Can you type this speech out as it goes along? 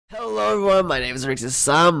Hello everyone, my name is Rick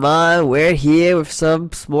SOMA. We're here with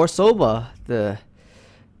some more SOMA.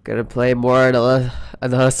 Gonna play more another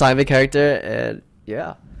assignment character, and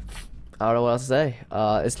yeah, I don't know what else to say.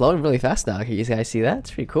 It's loading really fast now. Can you guys see that?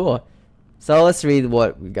 It's pretty cool. So let's read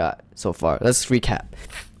what we got so far. Let's recap.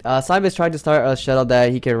 Simon is trying to start a shuttle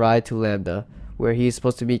that he can ride to Lambda, where he's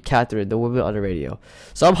supposed to meet Catherine, the woman on the radio.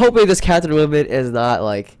 So I'm hoping this Catherine woman is not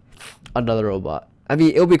like another robot. I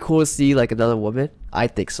mean, it would be cool to see like another woman. I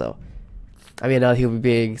think so. I mean, now he'll be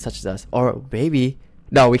being such as us, or maybe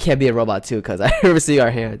no, we can't be a robot too, because I never see our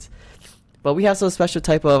hands. But we have some special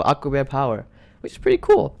type of Aquaman power, which is pretty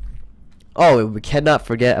cool. Oh, and we cannot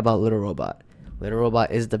forget about Little Robot. Little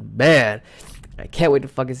Robot is the man. I can't wait to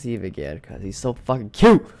fucking see him again, because he's so fucking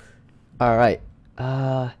cute. All right.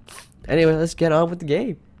 Anyway, let's get on with the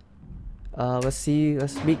game. Let's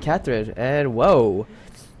meet Catherine. And whoa.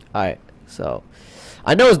 All right. So,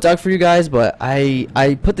 I know it's dark for you guys, but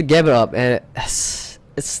I put the gamut up, and it's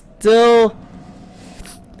still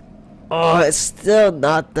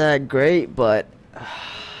not that great, but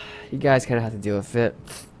you guys kind of have to deal with it.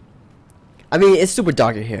 I mean, it's super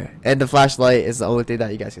dark in here, and the flashlight is the only thing that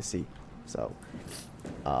you guys can see. So,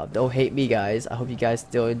 don't hate me, guys. I hope you guys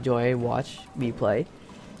still enjoy and watch me play.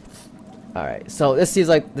 All right, so this seems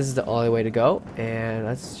like this is the only way to go, and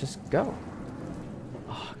let's just go.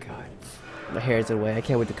 Oh god, my hair is in the way. I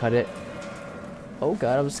can't wait to cut it. Oh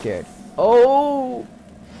god, I'm scared. Oh,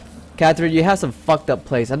 Catherine, you have some fucked up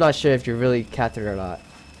place. I'm not sure if you're really Catherine or not.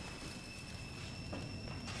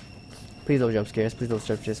 Please don't jump scares. Please don't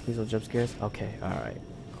jump scares. Please don't jump scares. Okay, all right,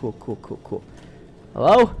 cool.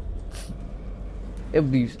 Hello? It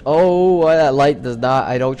would be. Oh, that light does not.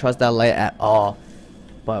 I don't trust that light at all.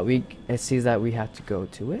 But it seems that we have to go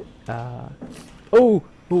to it. Oh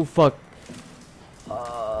fuck.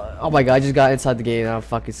 Oh my god, I just got inside the game and I'm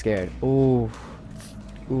fucking scared. Ooh,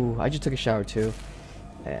 I just took a shower too.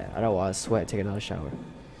 Yeah, I don't want to sweat and take another shower.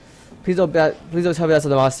 Please don't tell me that's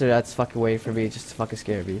the monster that's fucking waiting for me just to fucking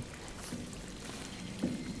scare me.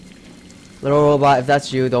 Little Robot, if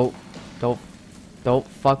that's you, don't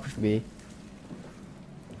fuck with me.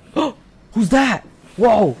 Who's that?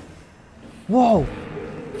 Whoa!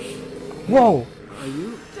 Are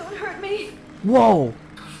you? Don't hurt me. Whoa!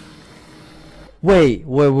 Wait,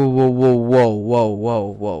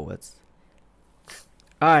 whoa. Let's.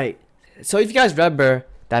 Alright. So if you guys remember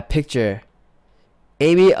that picture,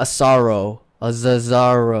 Amy Azaro, I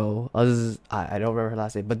don't remember her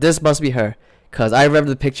last name, but this must be her, cause I remember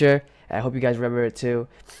the picture, and I hope you guys remember it too.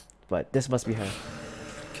 But this must be her.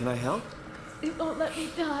 Can I help? It won't let me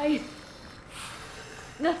die.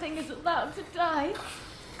 Nothing is allowed to die.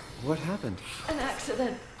 What happened? An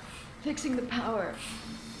accident. Fixing the power.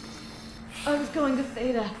 I was going to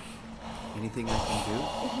Theta. Anything I can do?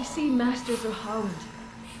 If you see Masters or Holland,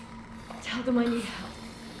 tell them I need help.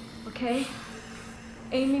 Okay?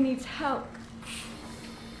 Amy needs help.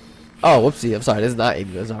 Oh, whoopsie. I'm sorry. This is not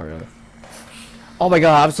Amy Azaro. Oh my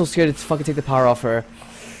god, I'm so scared to fucking take the power off her.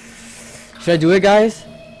 Should I do it, guys?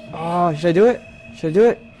 Oh, should I do it?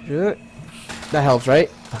 That helps,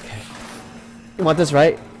 right? Okay. You want this,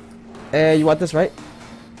 right? You want this, right?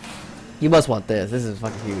 You must want this. This is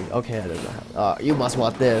fucking huge. Okay, that doesn't help. You must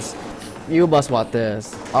want this.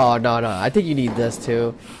 Oh, no. I think you need this,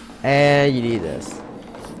 too. And you need this.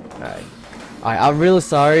 Alright, I'm really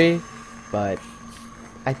sorry, but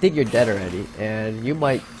I think you're dead already, and you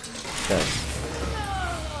might...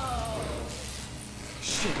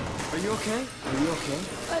 Shit, are you okay?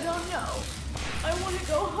 I don't know. I want to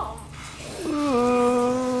go home.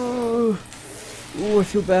 Ooh, I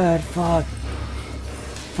feel bad. Fuck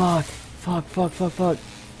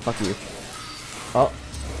you. Oh,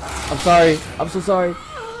 I'm sorry. I'm so sorry.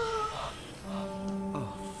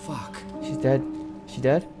 Oh, fuck. She's dead. She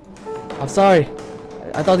dead? I'm sorry.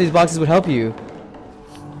 I thought these boxes would help you.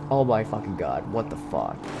 Oh my fucking god. What the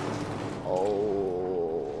fuck?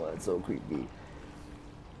 Oh, that's so creepy.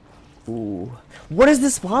 Ooh. What is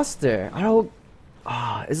this monster? I don't...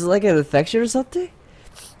 is it like an infection or something?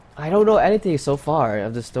 I don't know anything so far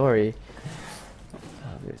of the story.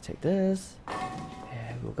 I'm gonna take this,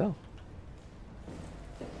 and we'll go.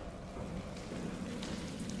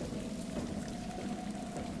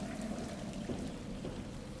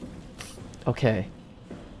 Okay.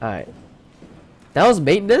 Alright. That was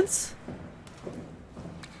maintenance?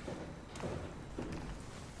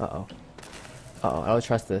 Uh-oh. I don't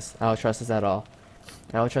trust this. I don't trust this at all.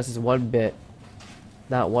 I don't trust this one bit.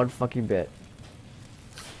 Not one fucking bit.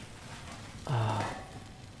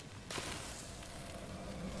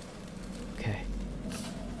 Okay.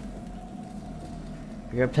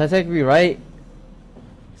 You're technically right.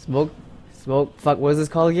 Smoke Smoke. Fuck. What is this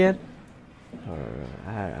called again? I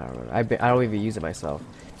don't know. I don't even use it myself.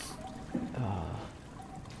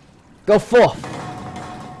 Go forth.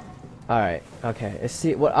 All right. Okay. Let's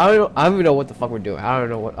see. What I don't even know what the fuck we're doing. I don't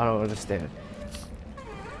know what. I don't understand.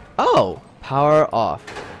 Oh, power off.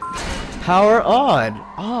 Power on.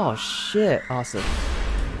 Oh shit. Awesome.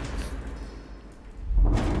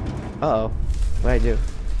 Uh oh. What do I do?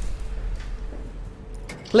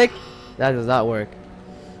 Click. That does not work.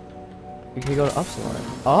 We can go to Upsilon.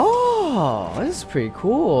 Oh, this is pretty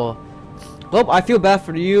cool. Well, I feel bad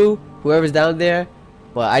for you, whoever's down there,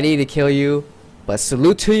 but I need to kill you. But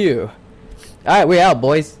salute to you. Alright, we're out,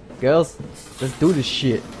 boys. Girls. Let's do this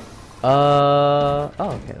shit. Oh,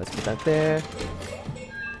 okay, let's put that there.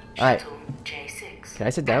 Alright. Can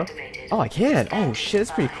I sit down? Oh, I can. Oh, shit,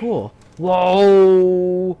 that's pretty cool.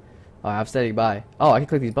 Whoa. Alright, I'm standing by. Oh, I can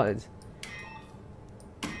click these buttons.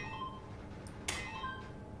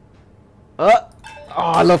 Oh,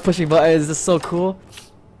 I love pushing buttons. This is so cool.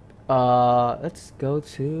 Let's go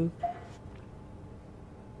to...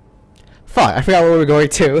 Fuck, I forgot where we're going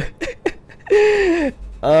to.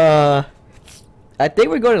 I think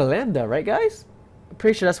we're going to Lambda, right, guys? I'm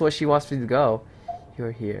pretty sure that's where she wants me to go.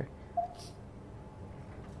 You're here.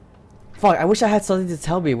 Fuck, I wish I had something to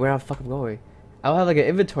tell me where I'm fucking going. I don't have like an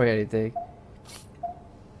inventory or anything.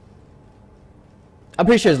 I'm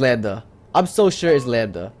pretty sure it's Lambda. I'm so sure it's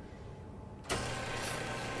Lambda.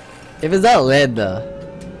 If it's not Lambda,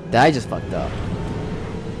 then I just fucked up.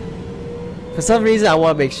 For some reason, I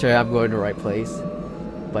want to make sure I'm going to the right place.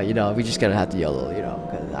 But, you know, we just gonna have to YOLO, you know,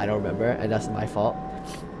 because I don't remember, and that's my fault.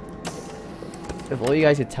 If all you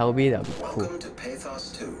guys could tell me, that would be cool. Welcome to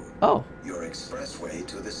Pathos 2. Oh. Your expressway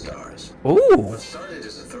to the stars. Ooh. What started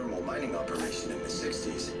as a thermal mining operation in the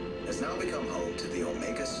 60s has now become home to the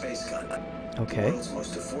Omega Space Gun. Okay. The world's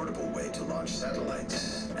most affordable way to launch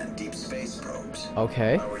satellites and deep space probes.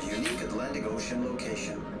 Okay. Our unique Atlantic Ocean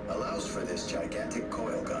location allows for this gigantic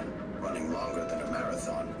coil gun, running longer than a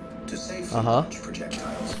marathon, to safely launch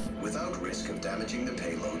projectiles without risk of damaging the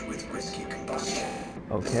payload with risky combustion.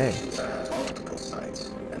 Okay. The station has multiple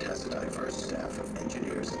sites and has a diverse staff of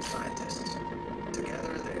engineers and scientists.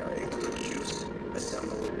 Together, they are able to produce,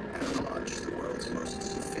 assemble, and launch the world's most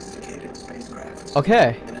sophisticated spacecraft.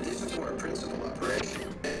 Okay. In addition to our principal operation,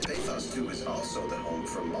 Pathos 2 is also the home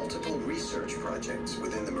for multiple research projects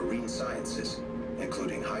within the marine sciences,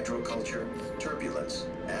 including hydroculture, turbulence,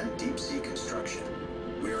 and deep-sea construction.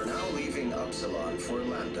 We are now leaving Upsilon for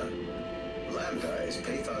Lambda. Lambda is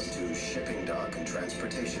Pathos 2's shipping dock and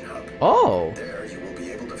transportation hub. Oh. There you will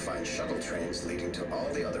be able to find shuttle trains leading to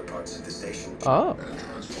all the other parts of the station. Oh.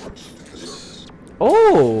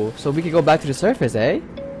 Oh, so we can go back to the surface, eh?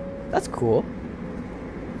 That's cool.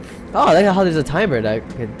 Oh, I like how there's a timer that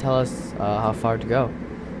can tell us how far to go.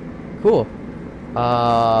 Cool.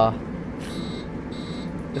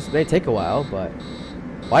 This may take a while, but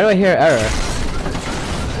why do I hear error?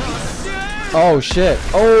 Oh shit!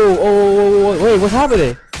 Oh, wait, what's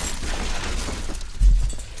happening?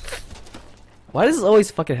 Why does this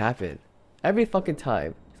always fucking happen? Every fucking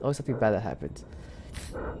time, there's always something bad that happens.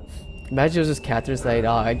 Imagine it was just Catherine saying,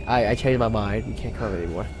 "Oh, I changed my mind. You can't come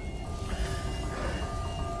anymore."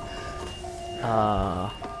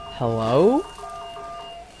 Hello?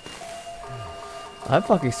 I'm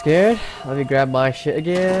fucking scared. Let me grab my shit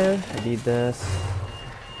again. I need this.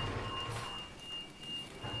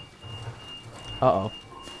 Uh-oh.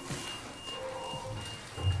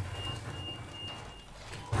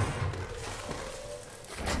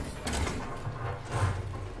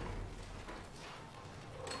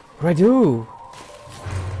 What do I do?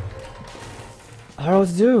 I don't know what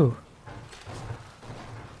to do.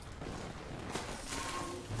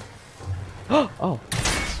 Oh.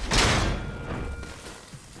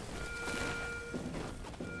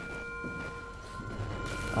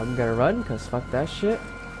 I'm gonna run, cause fuck that shit.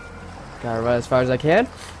 Gotta run as far as I can,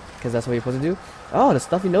 cause that's what you're supposed to do. Oh, the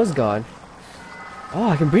stuffy nose is gone. Oh,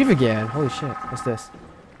 I can breathe again. Holy shit. What's this?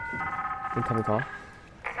 Incoming call.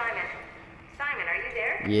 Simon, are you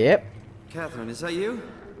there? Yep. Catherine, is that you?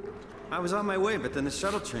 I was on my way, but then the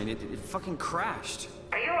shuttle train, it fucking crashed.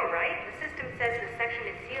 Are you alright? The system says the section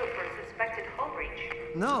is sealed for a suspected hull breach.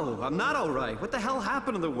 No, I'm not alright. What the hell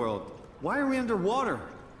happened to the world? Why are we underwater?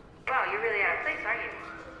 Wow, you're really out of place, aren't you?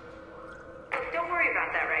 Look, don't worry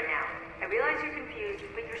about that right now. I realize you're confused,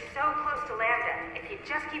 but you're so close to Lambda. If you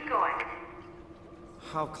just keep going.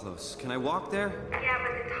 How close? Can I walk there? Yeah,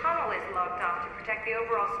 but the tunnel is locked off to protect the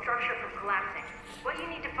overall structure from collapsing. What you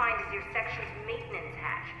need to find is your section's maintenance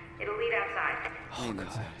hatch. It'll lead outside.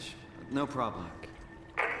 Maintenance hatch. No problem.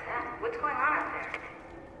 What's that? What's going on out there?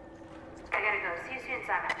 I gotta go. See you soon,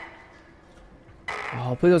 Simon.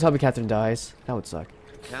 Oh, please don't tell me Catherine dies. That would suck.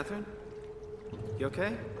 Catherine? You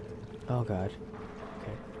okay? Oh god.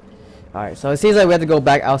 Okay. Alright, so it seems like we have to go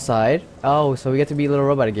back outside. Oh, so we get to be Little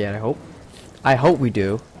Robot again, I hope. I hope we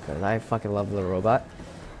do. Because I fucking love Little Robot.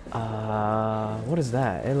 What is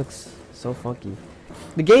that? It looks so funky.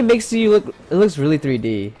 The game makes you look, it looks really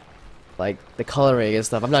 3D. Like, the coloring and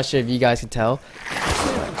stuff. I'm not sure if you guys can tell.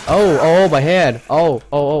 Oh, my hand.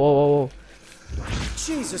 Oh.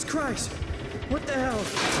 Jesus Christ! What the hell?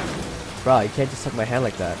 Bro, you can't just suck my hand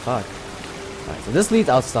like that. Fuck. Alright, so this leads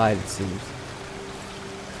outside, it seems.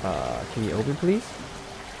 Can you open, please?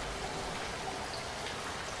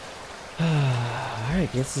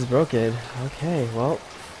 Alright, guess this is broken. Okay, well.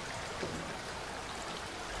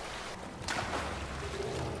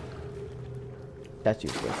 That's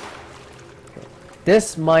useless. Okay.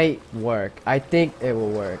 This might work. I think it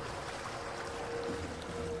will work.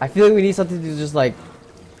 I feel like we need something to just like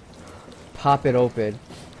pop it open.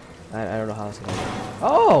 I don't know how it's gonna work.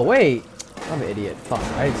 Oh wait! I'm an idiot. Fuck,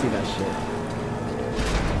 I didn't see that shit.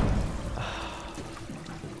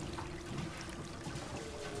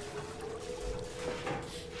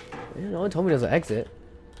 No one told me there's an exit.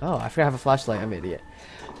 Oh, I forgot I have a flashlight. I'm an idiot.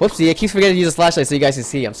 Whoopsie, I keep forgetting to use a flashlight so you guys can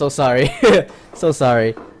see. I'm so sorry. So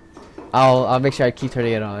sorry. I'll make sure I keep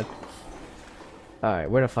turning it on. Alright,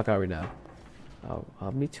 where the fuck are we now? Oh,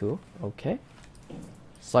 me too. Okay.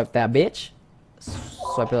 Swipe that bitch.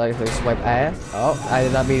 Swipe it like a swipe ass. Oh, I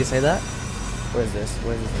did not mean to say that. What is this?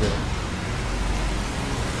 What is this?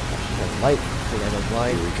 Light.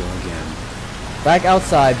 Blind. Here we go again. Back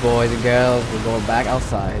outside, boys and girls. We're going back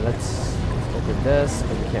outside. Let's open this,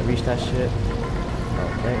 because we can't reach that shit.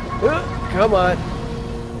 Okay. Come on.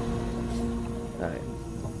 Alright.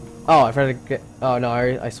 Oh, I tried to get. Oh no,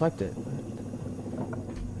 I swiped it. Yeah.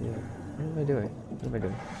 What am I doing? What am I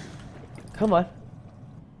doing? Come on.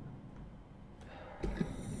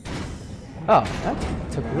 Oh,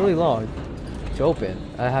 that took really long to open.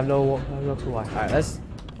 I have no clue why. Alright, let's.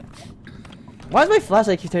 Why does my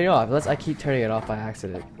flashlight keep turning off? Unless I keep turning it off by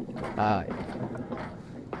accident.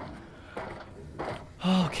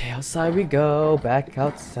 Okay, outside we go. Back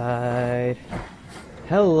outside.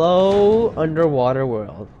 Hello, underwater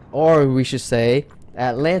world. Or we should say,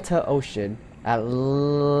 Atlanta Ocean.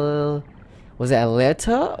 Was it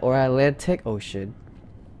Atlanta or Atlantic Ocean?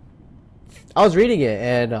 I was reading it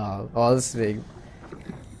and while listening.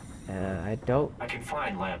 I can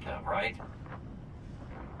find Lambda, right?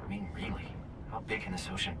 I mean, really? How big can this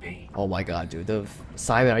ocean be? Oh my god, dude.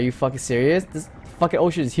 Simon, are you fucking serious? This fucking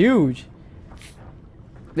ocean is huge.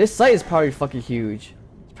 This site is probably fucking huge.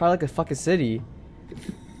 It's probably like a fucking city.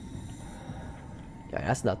 Yeah,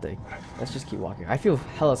 that's nothing. Let's just keep walking. I feel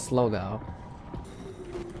hella slow now.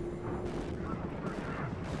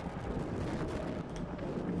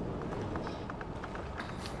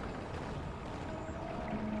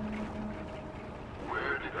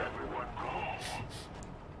 Where did everyone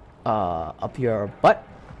go? Up your butt.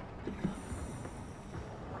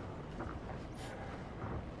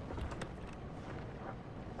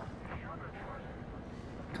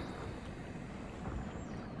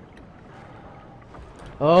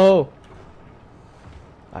 Oh.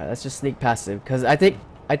 Alright, let's just sneak past him, because I think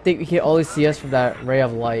he can only see us from that ray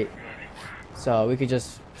of light. So we could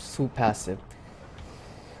just swoop past him.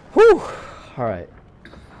 Whew! Alright.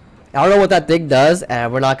 I don't know what that thing does,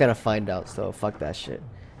 and we're not gonna find out, so fuck that shit.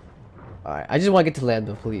 Alright, I just want to get to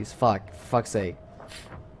Lambda, please. Fuck's sake.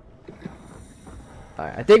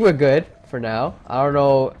 Alright, I think we're good for now. I don't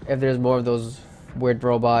know if there's more of those weird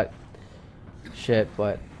robot shit,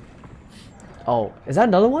 but... Oh, is that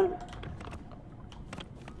another one?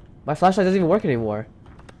 My flashlight doesn't even work anymore.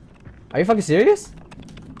 Are you fucking serious?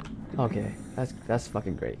 Okay, that's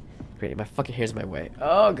fucking great. Great, my fucking hair's in my way.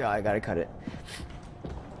 Oh god, I gotta cut it.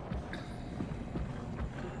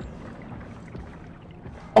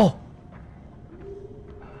 Oh!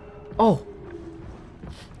 Oh!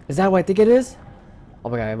 Is that what I think it is? Oh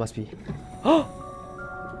my god, it must be. Oh!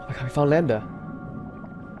 Oh my god, we found Lambda.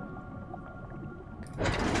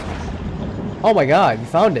 Oh my god, we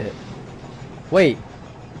found it. Wait.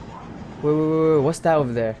 Wait, what's that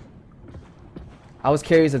over there? I was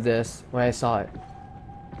curious of this when I saw it.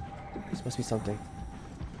 This must be something.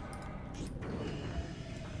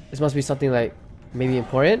 This must be something like maybe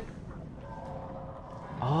important.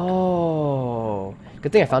 Oh,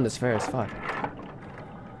 good thing I found this first. Fuck.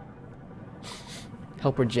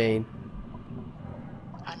 Helper Jane.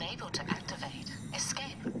 Unable to activate.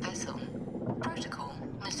 Escape vessel. Protocol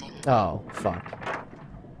missing. Oh, fuck.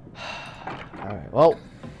 Alright, well,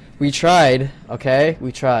 we tried, okay?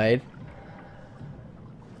 We tried.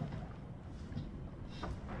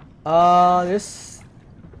 There's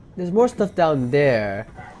more stuff down there.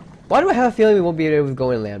 Why do I have a feeling we won't be able to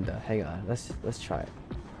go in Lambda? Hang on, let's try it.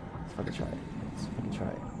 Let's fucking try it. Let's fucking try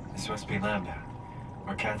it. It's supposed to be Lambda,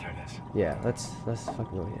 where Catherine is. Yeah, let's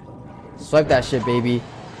fucking go here. Swipe that shit, baby.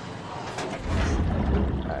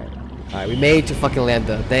 Alright, we made it to fucking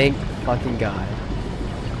Lambda. Thank fucking God.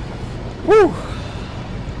 Woo!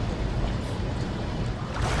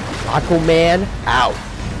 Aquaman out.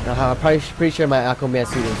 I'm pretty sure my Aquaman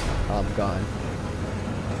suit is gone.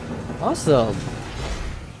 Awesome.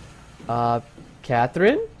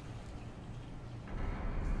 Catherine?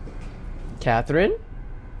 Catherine?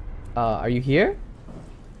 Are you here?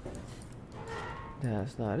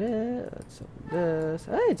 That's not it. Let's open this.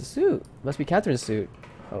 Hey, it's a suit. Must be Catherine's suit.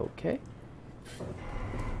 Okay.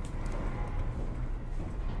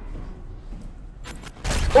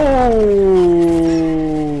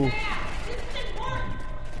 Oh!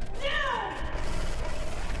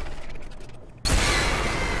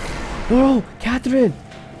 Oh, Catherine!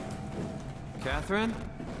 Catherine?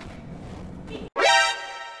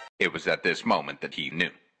 It was at this moment that he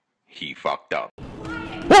knew. He fucked up.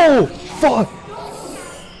 Oh, fuck!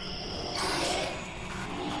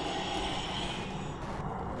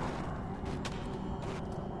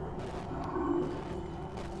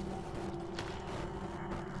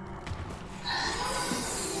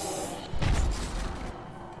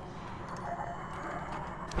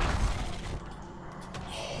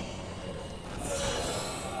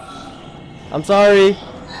 I'm sorry.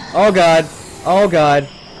 Oh god. Oh god.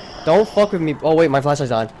 Don't fuck with me. Oh wait, my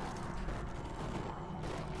flashlight's on.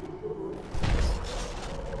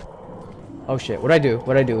 Oh shit. What'd I do?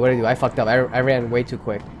 What'd I do? What'd I do? I fucked up. I ran way too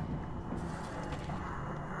quick.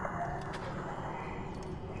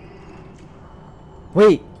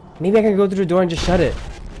 Wait. Maybe I can go through the door and just shut it.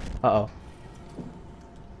 Uh-oh.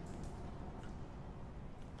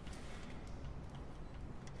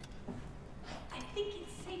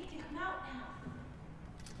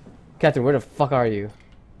 Catherine, where the fuck are you?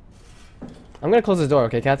 I'm gonna close this door,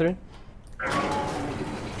 okay, Catherine?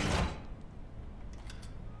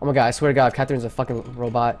 Oh my god, I swear to god, Catherine's a fucking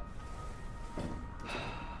robot.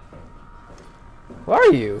 Where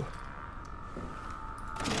are you?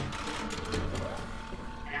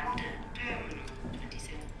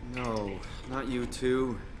 No, not you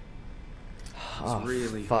too. I was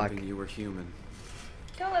really hoping you were human.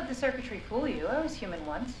 Don't let the circuitry fool you. I was human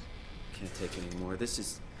once. Can't take any more. This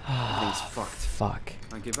is... everything's fucked. Fuck.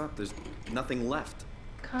 I give up. There's nothing left.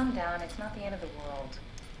 Calm down. It's not the end of the world.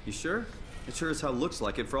 You sure? It sure as hell looks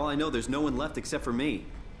like it. For all I know, there's no one left except for me.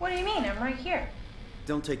 What do you mean? I'm right here.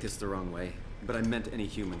 Don't take this the wrong way, but I meant any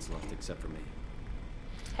humans left except for me.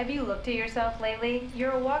 Have you looked at yourself lately?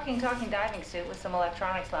 You're a walking, talking diving suit with some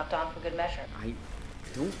electronics slapped on for good measure. I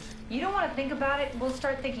don't... You don't want to think about it? We'll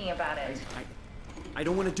start thinking about it. I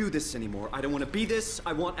don't want to do this anymore. I don't want to be this.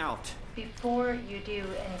 I want out. Before you do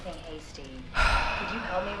anything hasty, could you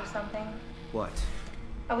help me with something? What?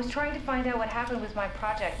 I was trying to find out what happened with my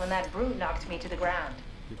project when that brute knocked me to the ground.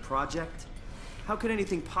 Your project? How could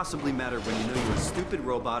anything possibly matter when you know you're a stupid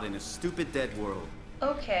robot in a stupid dead world?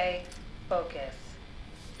 Okay, focus.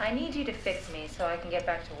 I need you to fix me so I can get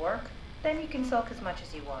back to work. Then you can sulk as much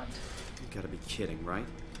as you want. You gotta be kidding, right?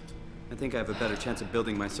 I think I have a better chance of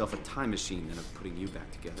building myself a time machine than of putting you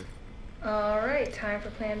back together. All right, time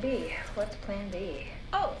for plan B. What's plan B?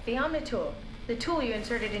 Oh, the Omnitool. The tool you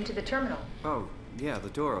inserted into the terminal. Oh, yeah, the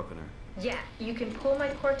door opener. Yeah, you can pull my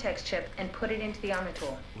Cortex chip and put it into the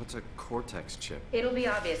Omnitool. What's a Cortex chip? It'll be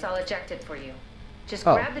obvious. I'll eject it for you. Just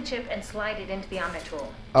grab the chip and slide it into the Omnitool.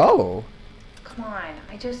 Oh. Come on,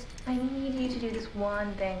 I need you to do this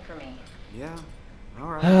one thing for me. Yeah,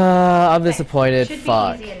 alright. I'm disappointed. Should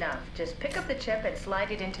Fuck. be easy enough. Just pick up the chip and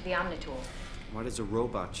slide it into the Omnitool. Why does a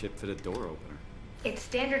robot chip fit a door opener? It's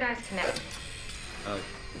standardized connect.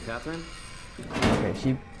 Catherine?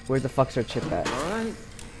 Okay, where the fuck's her chip at? Alright.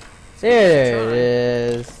 There it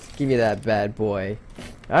is. Give me that bad boy.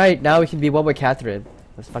 Alright, now we can be one with Catherine.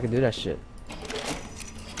 Let's fucking do that shit.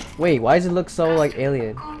 Wait, why does it look so like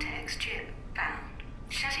alien? Cortex chip found.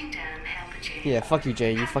 Shutting down helper chain. Yeah, fuck you,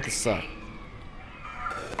 Jay. You fucking suck.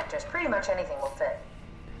 Just pretty much anything will fit.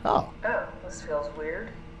 Oh. Oh, this feels weird.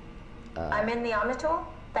 I'm in the Omnitool?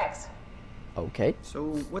 Thanks. Okay. So,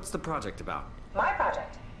 what's the project about? My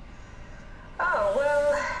project? Oh,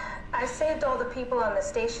 well, I saved all the people on the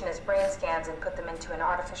station as brain scans and put them into an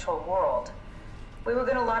artificial world. We were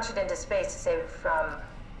gonna launch it into space to save it from,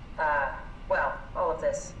 well, all of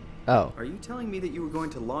this. Oh. Are you telling me that you were going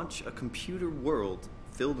to launch a computer world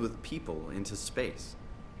filled with people into space?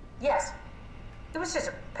 Yes. It was just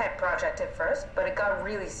a pet project at first, but it got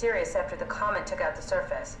really serious after the comet took out the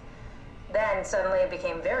surface. Then suddenly it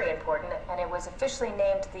became very important, and it was officially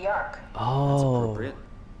named the Ark. That's Oh. appropriate.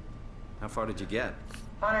 How far did you get?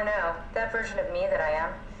 I don't know, that version of me that I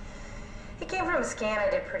am. It came from a scan I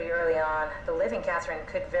did pretty early on. The living Catherine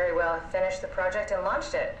could very well have finished the project and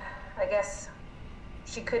launched it. I guess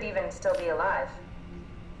she could even still be alive.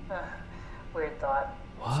 Weird thought.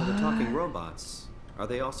 So the talking robots, are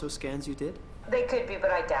they also scans you did? They could be,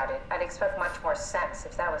 but I doubt it. I'd expect much more sense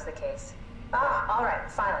if that was the case. All right,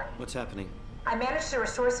 finally. What's happening? I managed to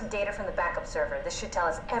restore some data from the backup server. This should tell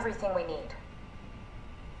us everything we need.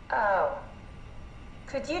 Oh.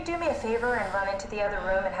 Could you do me a favor and run into the other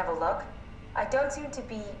room and have a look? I don't seem to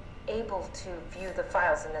be able to view the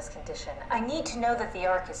files in this condition. I need to know that the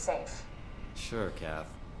Ark is safe. Sure, Kath.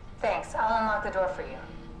 Thanks. I'll unlock the door for you.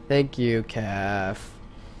 Thank you, Calf.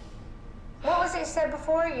 What was it you said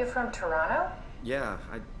before? You're from Toronto? Yeah,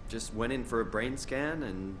 I just went in for a brain scan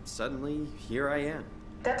and suddenly here I am.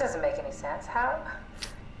 That doesn't make any sense. How?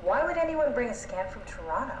 Why would anyone bring a scan from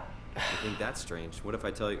Toronto? I think that's strange. What if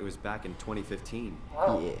I tell you it was back in 2015?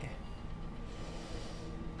 Whoa.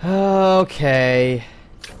 Yeah. Okay.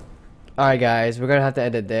 Alright, guys, we're gonna have to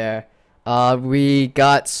end it there. We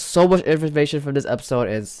got so much information from this episode,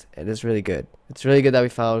 and it's really good. It's really good that we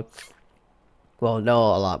found, well, know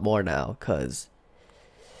a lot more now, because,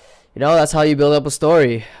 you know, that's how you build up a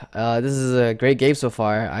story. This is a great game so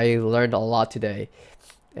far. I learned a lot today,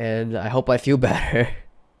 and I hope I feel better.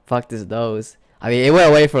 Fuck this nose. I mean, it went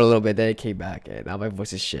away for a little bit, then it came back, and now my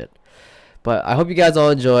voice is shit. But I hope you guys all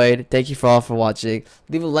enjoyed. Thank you for all for watching.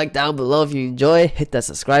 Leave a like down below if you enjoy. Hit that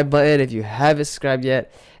subscribe button if you haven't subscribed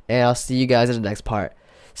yet. And I'll see you guys in the next part.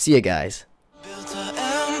 See ya, guys. Built